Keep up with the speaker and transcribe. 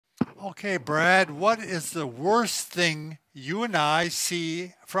Okay, Brad, what is the worst thing you and I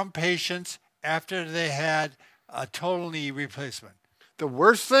see from patients after they had a total knee replacement? The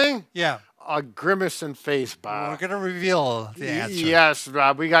worst thing? Yeah, A grimacing face, we're Bob. going to reveal the answer. Yes,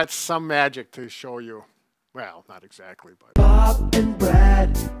 Bob. We got some magic to show you. Well, not exactly, but. Bob and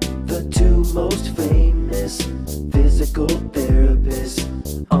Brad, the two most famous physical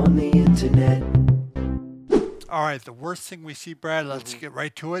therapists on the internet. All right, the worst thing we see, Brad, let's get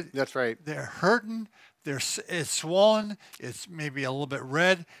right to it. That's right. They're hurting, it's swollen, it's maybe a little bit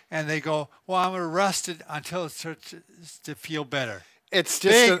red, and they go, well, I'm going to rest it until it starts to feel better. It's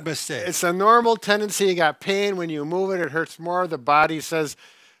just Big mistake. It's a normal tendency. You got pain when you move it. It hurts more. The body says,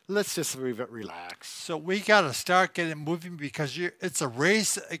 let's just relax. So we got to start getting moving because it's a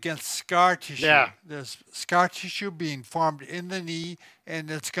race against scar tissue. Yeah. There's scar tissue being formed in the knee, and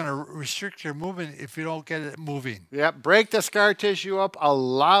it's going to restrict your movement if you don't get it moving. Yep. Break the scar tissue up.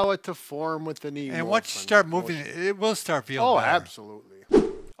 Allow it to form with the knee. And once you start moving, it will start feeling better. Absolutely.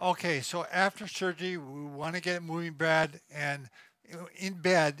 Okay, so after surgery, we want to get it moving, Brad, and in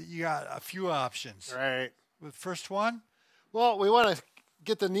bed, you got a few options. Right. The first one? Well, we want to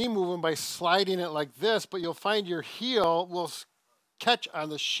get the knee moving by sliding it like this, but you'll find your heel will catch on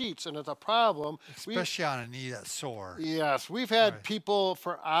the sheets, and it's a problem. Especially on a knee that's sore. Yes, we've had people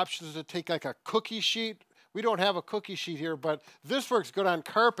for options to take like a cookie sheet. We don't have a cookie sheet here, but this works good on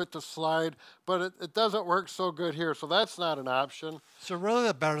carpet to slide, but it doesn't work so good here, so that's not an option. So really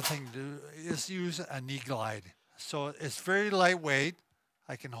the better thing to do is use a knee glide. So it's very lightweight.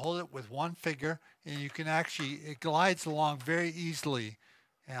 I can hold it with one finger, and you can actually, it glides along very easily.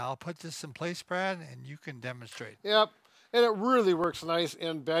 And I'll put this in place, Brad, and you can demonstrate. Yep, and it really works nice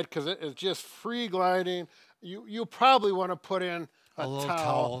in bed because it's just free gliding. You probably want to put in a little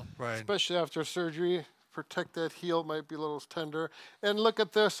towel, right. Especially after surgery. Protect that heel, might be a little tender. And look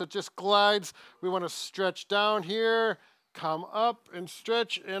at this, it just glides. We want to stretch down here, come up and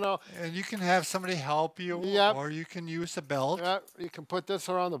stretch, And you can have somebody help you, or you can use a belt. Yep, you can put this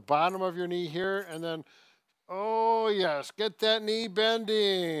around the bottom of your knee here, and then, oh yes, get that knee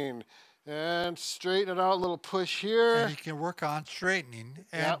bending. And straighten it out, a little push here. And you can work on straightening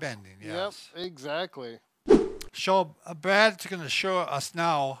and bending, yes. Yep, exactly. So Brad's going to show us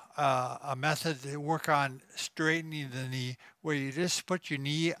now a method to work on straightening the knee, where you just put your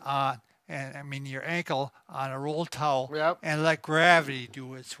knee on, and I mean your ankle on a roll towel, and let gravity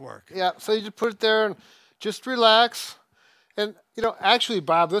do its work. Yeah, so you just put it there and just relax. And actually,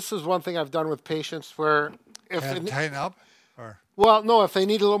 Bob, this is one thing I've done with patients where if they tighten up, or no, if they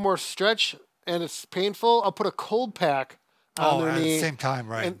need a little more stretch and it's painful, I'll put a cold pack on their knee. At the same time,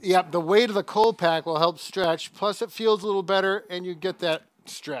 right? And the weight of the cold pack will help stretch. Plus, it feels a little better, and you get that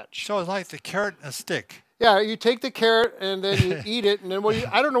stretch. So it's like the carrot and a stick. Yeah, you take the carrot and then you eat it, and then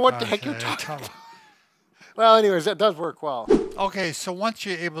I don't know what the heck you're talking about. Well, anyways, that does work well. Okay, so once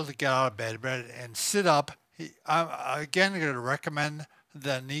you're able to get out of bed, Brad, and sit up, I'm again going to recommend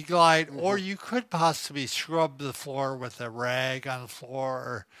the knee glide, or you could possibly scrub the floor with a rag on the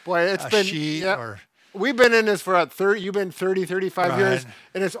floor, or a sheet, or... We've been in this for you've been 30, 35 years,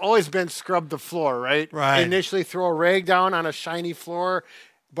 and it's always been scrub the floor, right? Right. Initially throw a rag down on a shiny floor,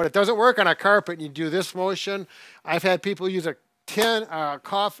 but it doesn't work on a carpet. You do this motion. I've had people use a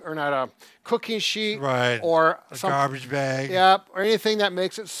cooking sheet, or a garbage bag. Yep, or anything that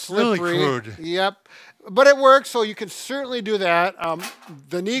makes it slippery. Really crude. Yep. But it works, so you can certainly do that.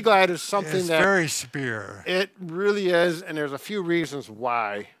 The knee glide is something it's very superior. It really is, and there's a few reasons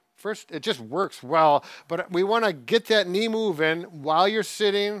why. First, it just works well, but we want to get that knee moving while you're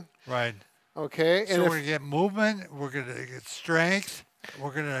sitting. Right. Okay. So we're going to get movement, we're going to get strength,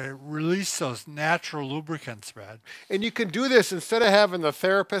 we're going to release those natural lubricants, Brad. And you can do this instead of having the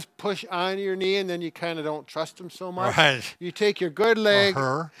therapist push on your knee and then you kind of don't trust him so much. Right. You take your good leg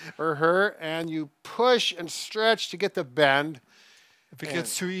or her and you push and stretch to get the bend. If it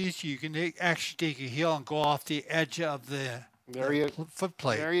gets too easy, you can actually take your heel and go off the edge of the foot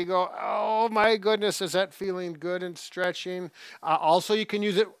plate. There you go. Oh my goodness, is that feeling good and stretching? Also, you can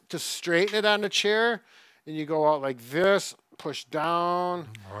use it to straighten it on the chair, and you go out like this, push down,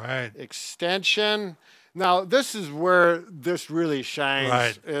 extension. Now, this is where this really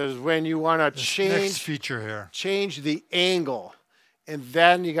shines, is when you want to next feature here. Change the angle, and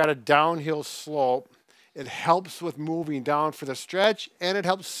then you got a downhill slope. It helps with moving down for the stretch, and it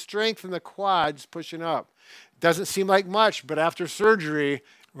helps strengthen the quads pushing up. Doesn't seem like much, but after surgery,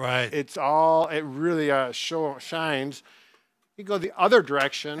 it really shines. You go the other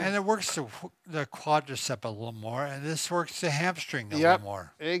direction. And it works the quadricep a little more, and this works the hamstring a little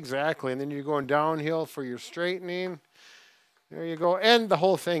more. Exactly. And then you're going downhill for your straightening. There you go. And the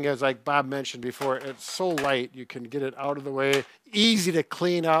whole thing is, like Bob mentioned before, it's so light. You can get it out of the way. Easy to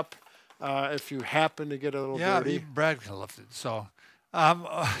clean up if you happen to get a little dirty. even Brad can lift it. So,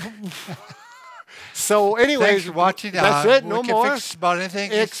 So anyways, thanks for watching. That's it. No we can more. fix about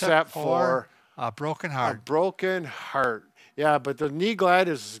anything Except for a broken a heart. broken heart. Yeah, but the knee glide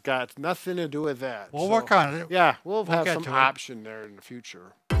has got nothing to do with that. We'll So, work on it. Yeah, we'll have get some to it. option there in the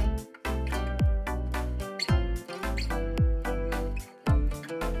future.